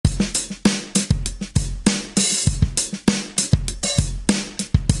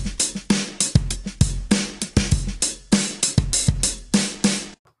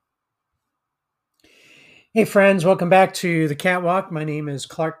Hey, friends, welcome back to the Catwalk. My name is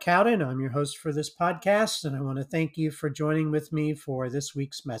Clark Cowden. I'm your host for this podcast, and I want to thank you for joining with me for this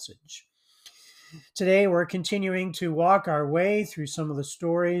week's message. Today, we're continuing to walk our way through some of the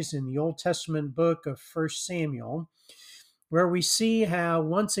stories in the Old Testament book of 1 Samuel, where we see how,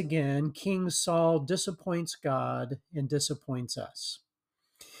 once again, King Saul disappoints God and disappoints us.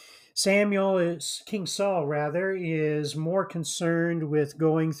 King Saul rather, is more concerned with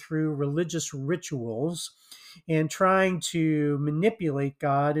going through religious rituals and trying to manipulate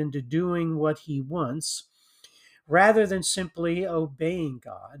God into doing what he wants rather than simply obeying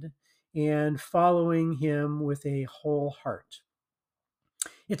God and following him with a whole heart.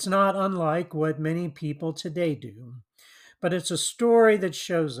 It's not unlike what many people today do, but it's a story that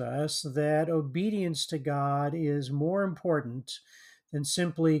shows us that obedience to God is more important than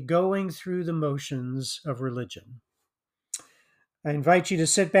simply going through the motions of religion. I invite you to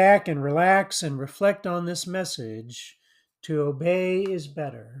sit back and relax and reflect on this message. To obey is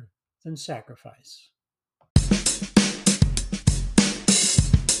better than sacrifice.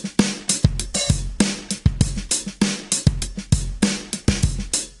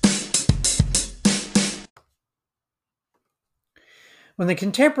 When the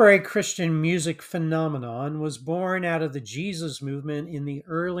contemporary Christian music phenomenon was born out of the Jesus movement in the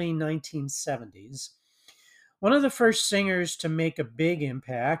early 1970s, one of the first singers to make a big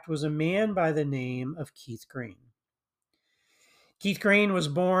impact was a man by the name of Keith Green. Keith Green was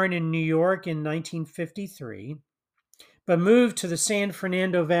born in New York in 1953, but moved to the San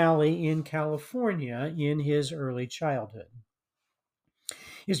Fernando Valley in California in his early childhood.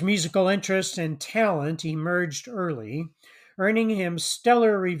 His musical interest and talent emerged early, earning him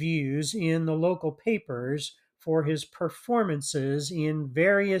stellar reviews in the local papers for his performances in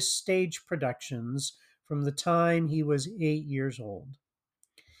various stage productions from the time he was 8 years old.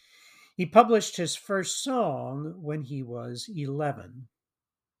 He published his first song when he was 11.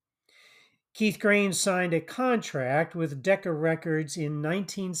 Keith Green signed a contract with Decca Records in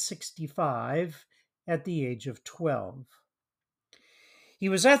 1965 at the age of 12. He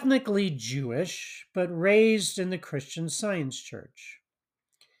was ethnically Jewish, but raised in the Christian Science Church.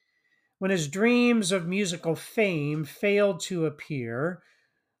 When his dreams of musical fame failed to appear,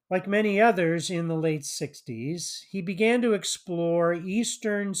 like many others in the late 60s, he began to explore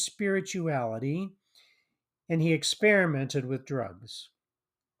Eastern spirituality and he experimented with drugs.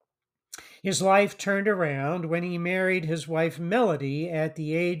 His life turned around when he married his wife Melody at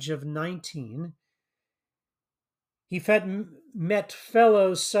the age of 19. He met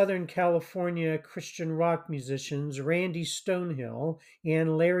fellow Southern California Christian rock musicians Randy Stonehill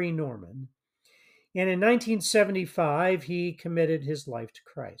and Larry Norman. And in 1975, he committed his life to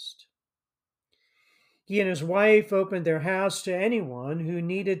Christ. He and his wife opened their house to anyone who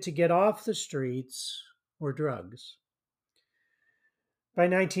needed to get off the streets or drugs. By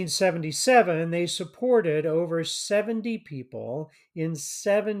 1977, they supported over 70 people in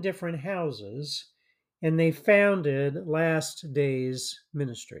 7 different houses, and they founded Last Days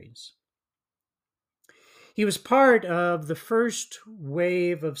Ministries. He was part of the first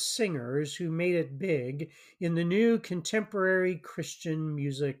wave of singers who made it big in the new contemporary Christian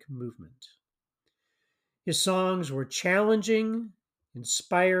music movement. His songs were challenging,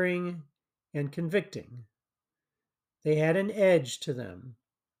 inspiring, and convicting. They had an edge to them.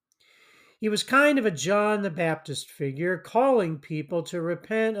 He was kind of a John the Baptist figure, calling people to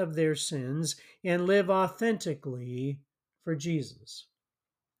repent of their sins and live authentically for Jesus.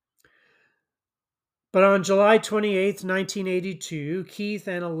 But on July 28, 1982, Keith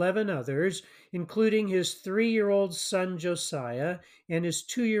and 11 others, including his 3-year-old son Josiah and his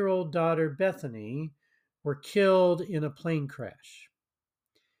 2-year-old daughter Bethany, were killed in a plane crash.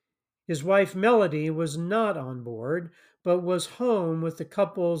 His wife Melody was not on board, but was home with the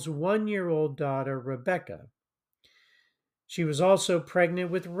couple's 1-year-old daughter Rebecca. She was also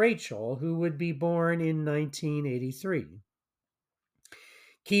pregnant with Rachel, who would be born in 1983.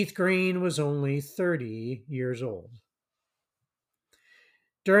 Keith Green was only 30 years old.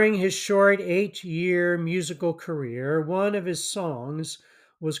 During his short 8-year musical career, one of his songs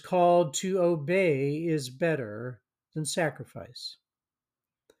was called To Obey is Better Than Sacrifice.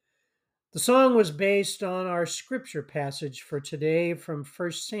 The song was based on our scripture passage for today from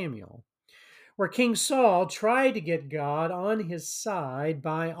 1 Samuel, where King Saul tried to get God on his side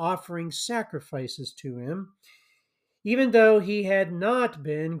by offering sacrifices to him, even though he had not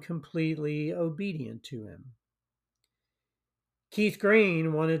been completely obedient to him. Keith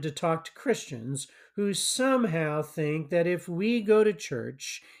Green wanted to talk to Christians who somehow think that if we go to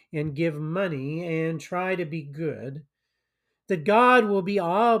church and give money and try to be good, that God will be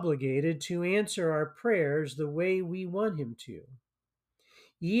obligated to answer our prayers the way we want Him to,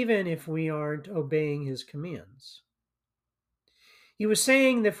 even if we aren't obeying His commands. He was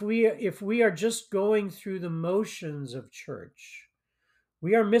saying that if we are just going through the motions of church,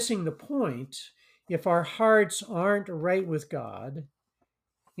 we are missing the point if our hearts aren't right with God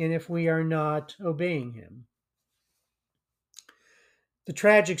and if we are not obeying Him. The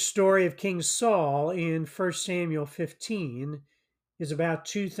tragic story of King Saul in 1 Samuel 15 is about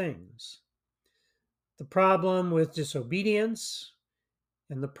two things: the problem with disobedience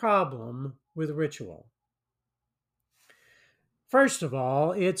and the problem with ritual. First of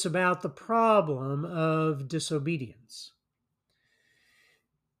all, it's about the problem of disobedience.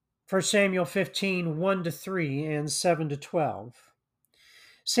 1 Samuel 15, 1-3 and 7-12.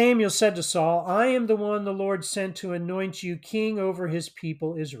 Samuel said to Saul, "I am the one the Lord sent to anoint you king over his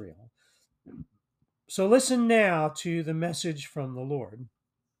people Israel. So listen now to the message from the Lord.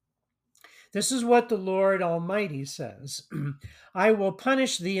 This is what the Lord Almighty says. I will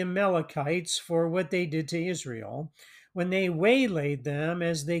punish the Amalekites for what they did to Israel when they waylaid them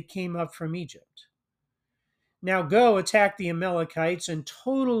as they came up from Egypt. Now go attack the Amalekites and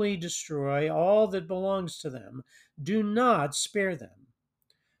totally destroy all that belongs to them. Do not spare them.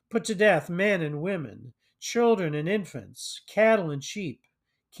 Put to death men and women, children and infants, cattle and sheep,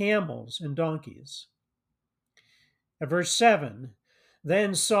 camels and donkeys." At verse 7,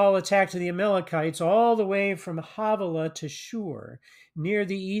 then Saul attacked the Amalekites all the way from Havilah to Shur, near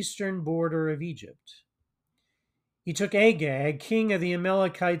the eastern border of Egypt. He took Agag, king of the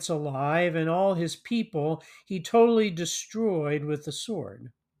Amalekites, alive, and all his people he totally destroyed with the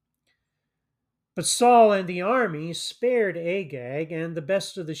sword. But Saul and the army spared Agag and the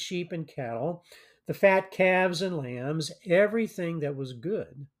best of the sheep and cattle, the fat calves and lambs, everything that was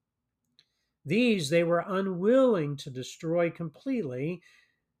good. These they were unwilling to destroy completely,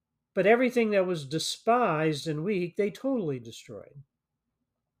 but everything that was despised and weak they totally destroyed.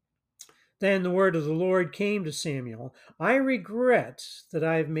 Then the word of the Lord came to Samuel, "I regret that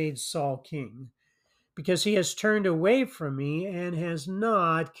I have made Saul king, because he has turned away from me and has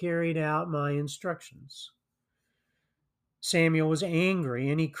not carried out my instructions." Samuel was angry,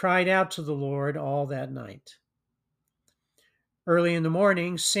 and he cried out to the Lord all that night. Early in the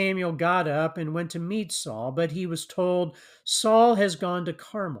morning, Samuel got up and went to meet Saul, but he was told, "Saul has gone to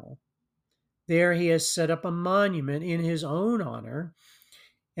Carmel. There he has set up a monument in his own honor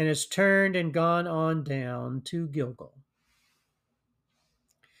and has turned and gone on down to Gilgal."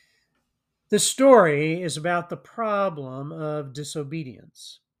 The story is about the problem of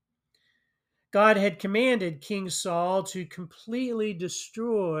disobedience. God had commanded King Saul to completely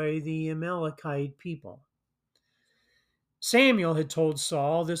destroy the Amalekite people. Samuel had told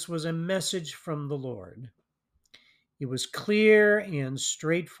Saul this was a message from the Lord. It was clear and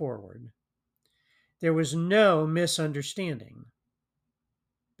straightforward. There was no misunderstanding.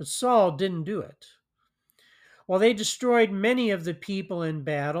 But Saul didn't do it. While they destroyed many of the people in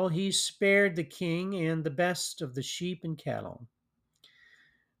battle, he spared the king and the best of the sheep and cattle.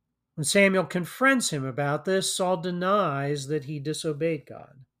 When Samuel confronts him about this, Saul denies that he disobeyed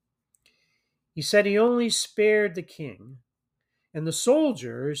God. He said he only spared the king, and the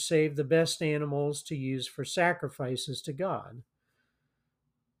soldiers saved the best animals to use for sacrifices to God.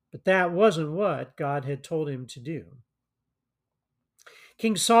 But that wasn't what God had told him to do.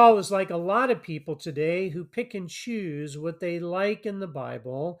 King Saul is like a lot of people today who pick and choose what they like in the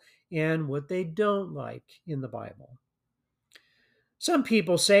Bible and what they don't like in the Bible. Some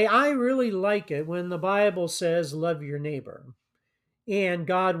people say, "I really like it when the Bible says love your neighbor, and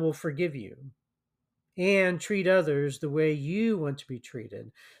God will forgive you, and treat others the way you want to be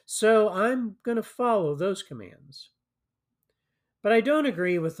treated. So I'm going to follow those commands." But I don't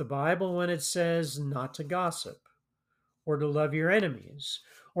agree with the Bible when it says not to gossip, or to love your enemies,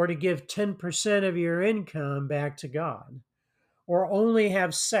 or to give 10% of your income back to God, or only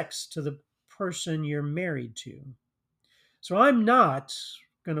have sex to the person you're married to. So I'm not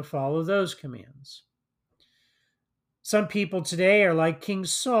going to follow those commands. Some people today are like King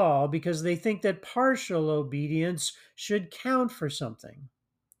Saul because they think that partial obedience should count for something.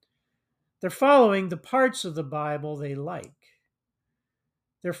 They're following the parts of the Bible they like.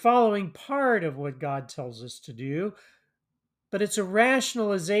 They're following part of what God tells us to do, but it's a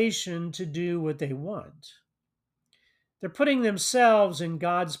rationalization to do what they want. They're putting themselves in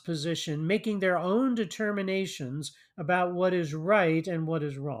God's position, making their own determinations about what is right and what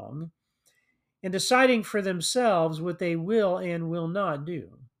is wrong, and deciding for themselves what they will and will not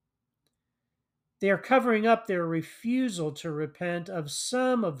do. They are covering up their refusal to repent of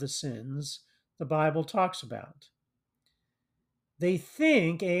some of the sins the Bible talks about. They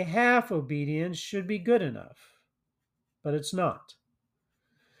think a half obedience should be good enough, but it's not.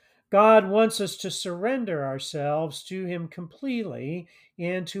 God wants us to surrender ourselves to Him completely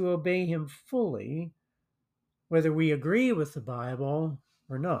and to obey Him fully, whether we agree with the Bible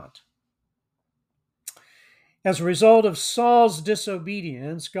or not. As a result of Saul's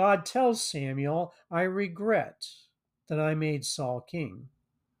disobedience, God tells Samuel, I regret that I made Saul king.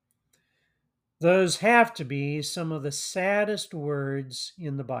 Those have to be some of the saddest words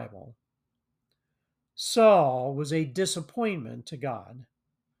in the Bible. Saul was a disappointment to God.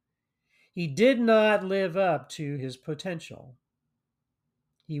 He did not live up to his potential.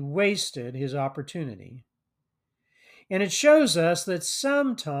 He wasted his opportunity. And it shows us that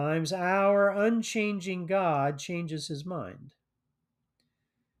sometimes our unchanging God changes his mind.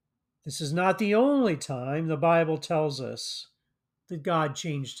 This is not the only time the Bible tells us that God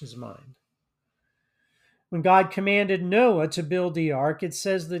changed his mind. When God commanded Noah to build the ark, it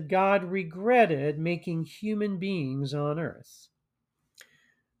says that God regretted making human beings on earth.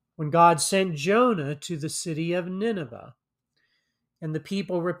 When God sent Jonah to the city of Nineveh and the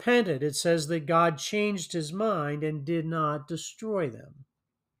people repented, it says that God changed his mind and did not destroy them.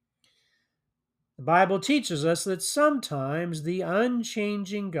 The Bible teaches us that sometimes the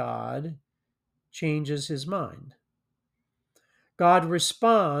unchanging God changes his mind. God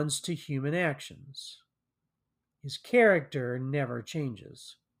responds to human actions. His character never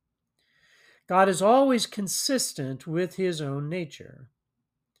changes. God is always consistent with his own nature.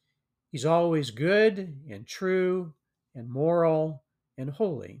 He's always good and true and moral and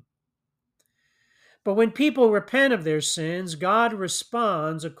holy. But when people repent of their sins, God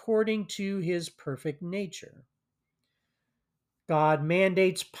responds according to his perfect nature. God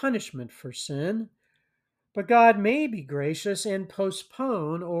mandates punishment for sin, but God may be gracious and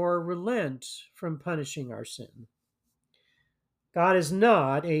postpone or relent from punishing our sin. God is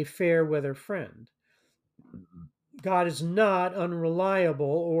not a fair weather friend. God is not unreliable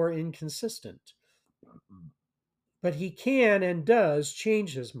or inconsistent. But he can and does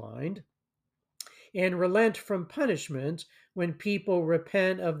change his mind and relent from punishment when people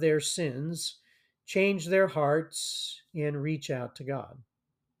repent of their sins, change their hearts, and reach out to God.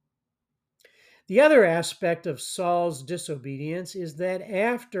 The other aspect of Saul's disobedience is that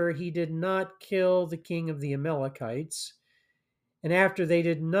after he did not kill the king of the Amalekites, and after they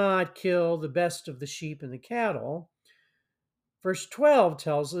did not kill the best of the sheep and the cattle, verse 12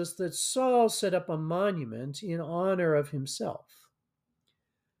 tells us that Saul set up a monument in honor of himself.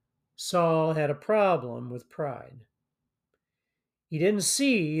 Saul had a problem with pride. He didn't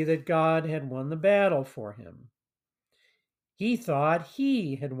see that God had won the battle for him. He thought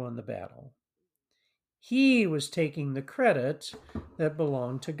he had won the battle. He was taking the credit that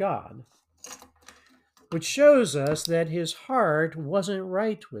belonged to God, which shows us that his heart wasn't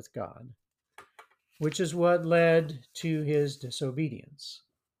right with God, which is what led to his disobedience.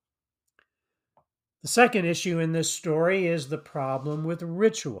 The second issue in this story is the problem with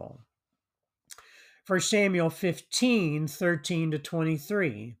ritual. 1 Samuel 15, 13 to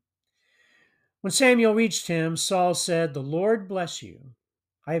 23. When Samuel reached him, Saul said, "The Lord bless you.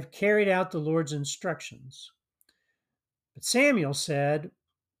 I have carried out the Lord's instructions." But Samuel said,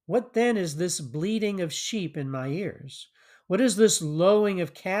 "What then is this bleating of sheep in my ears? What is this lowing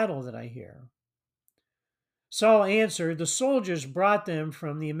of cattle that I hear?" Saul answered, "The soldiers brought them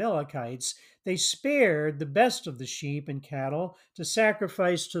from the Amalekites. They spared the best of the sheep and cattle to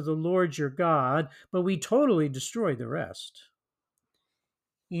sacrifice to the Lord your God, but we totally destroyed the rest."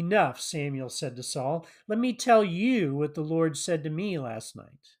 "Enough," Samuel said to Saul. "Let me tell you what the Lord said to me last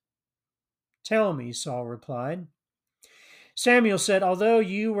night." "Tell me," Saul replied. Samuel said, "Although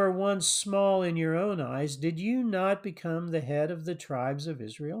you were once small in your own eyes, did you not become the head of the tribes of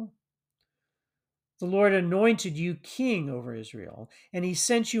Israel? The Lord anointed you king over Israel, and he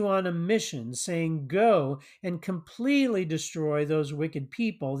sent you on a mission, saying, 'Go and completely destroy those wicked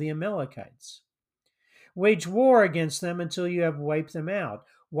people, the Amalekites. Wage war against them until you have wiped them out.'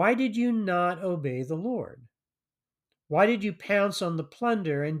 Why did you not obey the Lord? Why did you pounce on the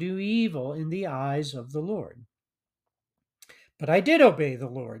plunder and do evil in the eyes of the Lord?" "But I did obey the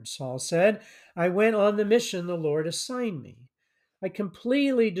Lord," Saul said. "I went on the mission the Lord assigned me. I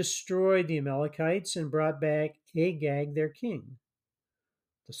completely destroyed the Amalekites and brought back Agag, their king.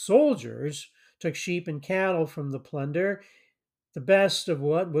 The soldiers took sheep and cattle from the plunder, the best of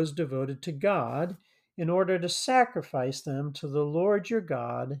what was devoted to God, in order to sacrifice them to the Lord your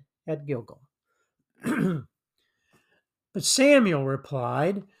God at Gilgal." But Samuel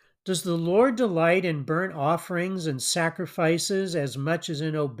replied, "Does the Lord delight in burnt offerings and sacrifices as much as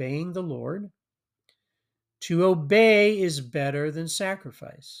in obeying the Lord?" To obey is better than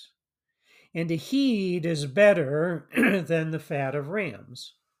sacrifice, and to heed is better than the fat of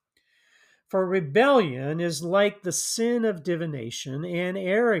rams. For rebellion is like the sin of divination, and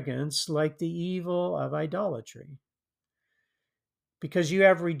arrogance like the evil of idolatry. Because you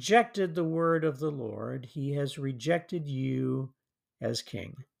have rejected the word of the Lord, he has rejected you as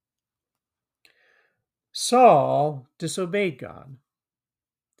king. Saul disobeyed God.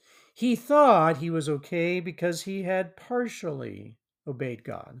 He thought he was okay because he had partially obeyed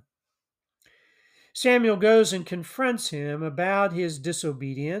God. Samuel goes and confronts him about his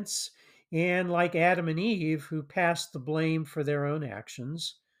disobedience, and like Adam and Eve, who passed the blame for their own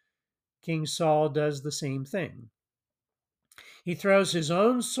actions, King Saul does the same thing. He throws his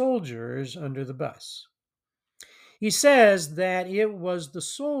own soldiers under the bus. He says that it was the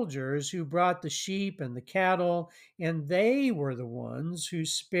soldiers who brought the sheep and the cattle, and they were the ones who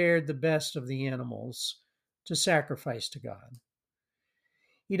spared the best of the animals to sacrifice to God.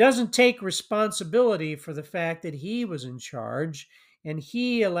 He doesn't take responsibility for the fact that he was in charge and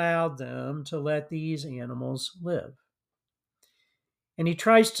he allowed them to let these animals live. And he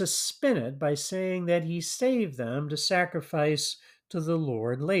tries to spin it by saying that he saved them to sacrifice to the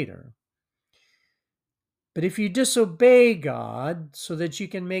Lord later. But if you disobey God so that you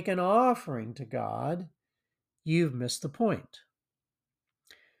can make an offering to God, you've missed the point.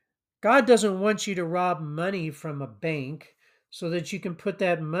 God doesn't want you to rob money from a bank so that you can put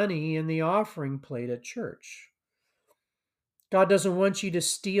that money in the offering plate at church. God doesn't want you to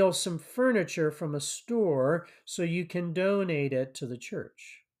steal some furniture from a store so you can donate it to the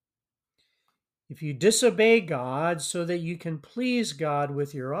church. If you disobey God so that you can please God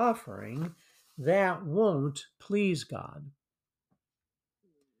with your offering, that won't please God.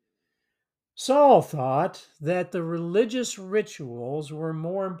 Saul thought that the religious rituals were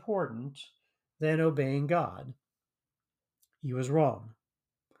more important than obeying God. He was wrong.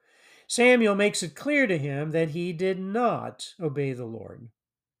 Samuel makes it clear to him that he did not obey the Lord.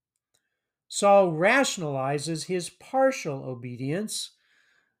 Saul rationalizes his partial obedience,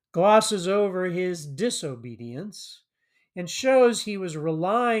 glosses over his disobedience, and shows he was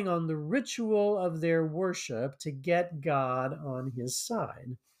relying on the ritual of their worship to get God on his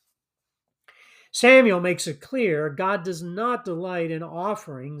side. Samuel makes it clear God does not delight in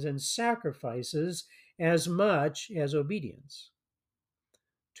offerings and sacrifices as much as obedience.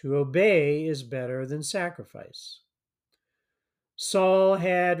 To obey is better than sacrifice. Saul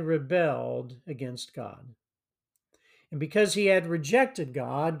had rebelled against God. And because he had rejected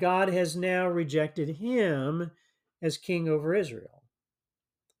God, God has now rejected him as king over Israel.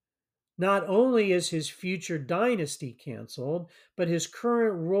 Not only is his future dynasty canceled, but his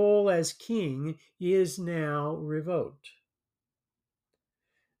current role as king is now revoked.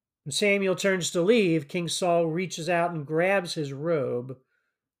 When Samuel turns to leave, King Saul reaches out and grabs his robe,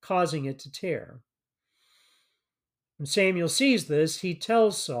 causing it to tear. When Samuel sees this, he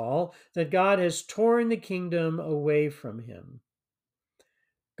tells Saul that God has torn the kingdom away from him.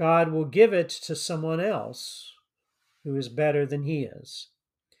 God will give it to someone else who is better than he is.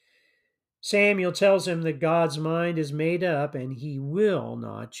 Samuel tells him that God's mind is made up and he will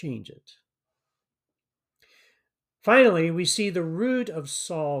not change it. Finally, we see the root of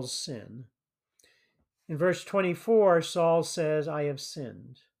Saul's sin. In verse 24, Saul says, I have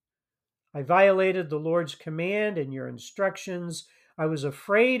sinned. I violated the Lord's command and your instructions. I was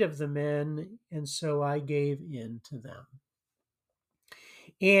afraid of the men, and so I gave in to them.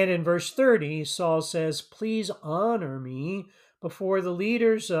 And in verse 30, Saul says, please honor me before the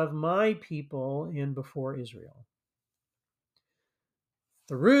leaders of my people and before Israel.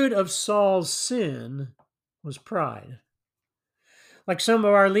 The root of Saul's sin was pride. Like some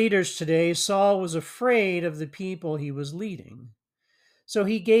of our leaders today, Saul was afraid of the people he was leading. So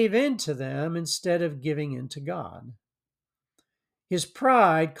he gave in to them instead of giving in to God. His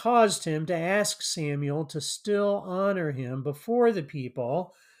pride caused him to ask Samuel to still honor him before the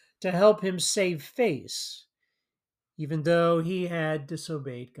people to help him save face, even though he had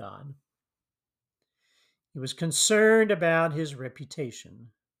disobeyed God. He was concerned about his reputation.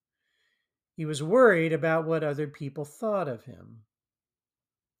 He was worried about what other people thought of him.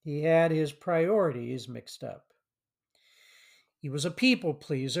 He had his priorities mixed up. He was a people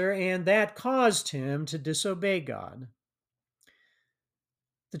pleaser, and that caused him to disobey God.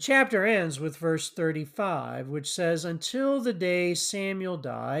 The chapter ends with verse 35, which says, until the day Samuel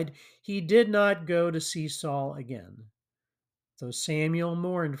died, he did not go to see Saul again, though Samuel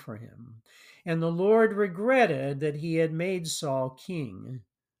mourned for him. And the Lord regretted that he had made Saul king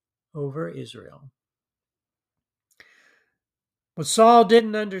over Israel. What Saul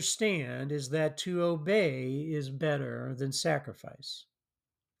didn't understand is that to obey is better than sacrifice.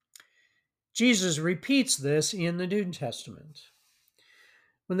 Jesus repeats this in the New Testament.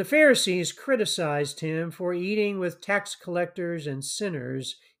 When the Pharisees criticized him for eating with tax collectors and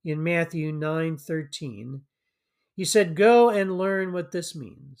sinners in Matthew 9:13, he said, "Go and learn what this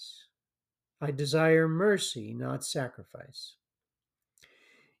means. I desire mercy, not sacrifice."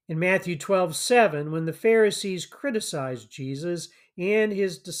 In Matthew 12:7, when the Pharisees criticized Jesus and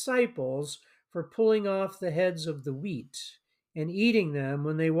his disciples for pulling off the heads of the wheat and eating them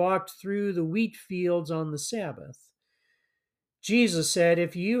when they walked through the wheat fields on the Sabbath, Jesus said,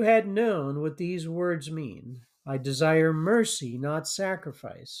 "If you had known what these words mean, I desire mercy, not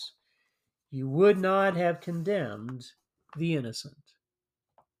sacrifice, you would not have condemned the innocent."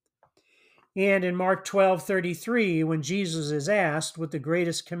 And in Mark 12:33, when Jesus is asked what the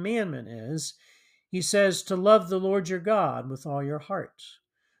greatest commandment is, he says to love the Lord your God with all your heart,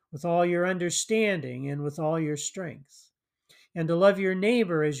 with all your understanding, and with all your strength. And to love your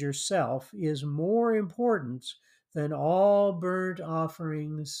neighbor as yourself is more important than all burnt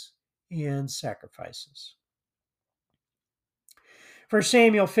offerings and sacrifices. 1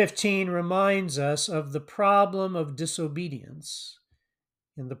 Samuel 15 reminds us of the problem of disobedience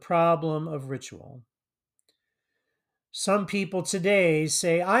and the problem of ritual. Some people today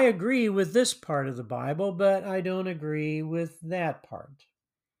say, "I agree with this part of the Bible, but I don't agree with that part.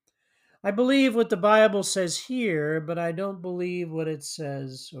 I believe what the Bible says here, but I don't believe what it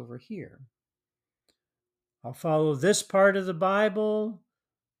says over here. I'll follow this part of the Bible,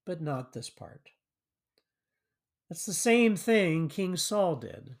 but not this part." That's the same thing King Saul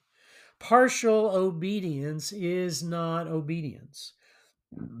did. Partial obedience is not obedience.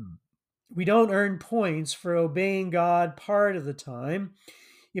 We don't earn points for obeying God part of the time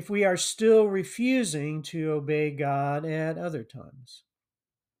if we are still refusing to obey God at other times.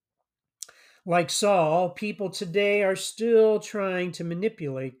 Like Saul, people today are still trying to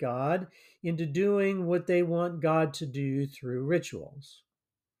manipulate God into doing what they want God to do through rituals.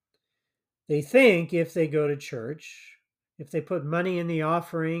 They think if they go to church, if they put money in the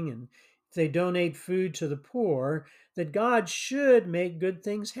offering, and if they donate food to the poor, that God should make good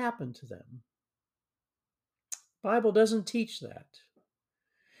things happen to them. The Bible doesn't teach that.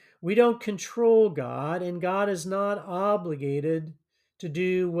 We don't control God, and God is not obligated to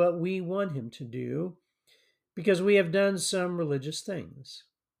do what we want him to do because we have done some religious things.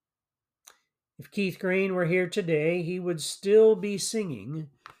 If Keith Green were here today, he would still be singing,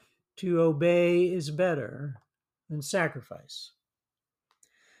 "To obey is better than sacrifice."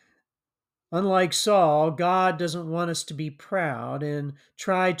 Unlike Saul, God doesn't want us to be proud and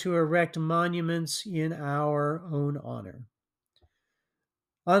try to erect monuments in our own honor.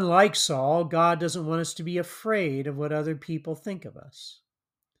 Unlike Saul, God doesn't want us to be afraid of what other people think of us.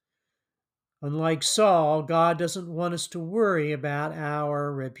 Unlike Saul, God doesn't want us to worry about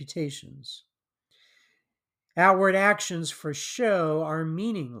our reputations. Outward actions for show are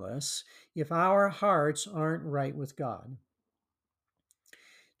meaningless if our hearts aren't right with God.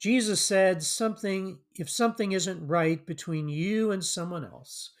 Jesus said if something isn't right between you and someone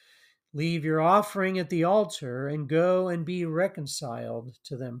else, leave your offering at the altar and go and be reconciled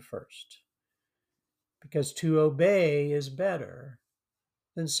to them first. Because to obey is better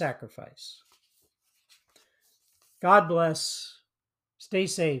than sacrifice. God bless. Stay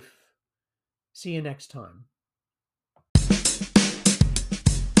safe. See you next time.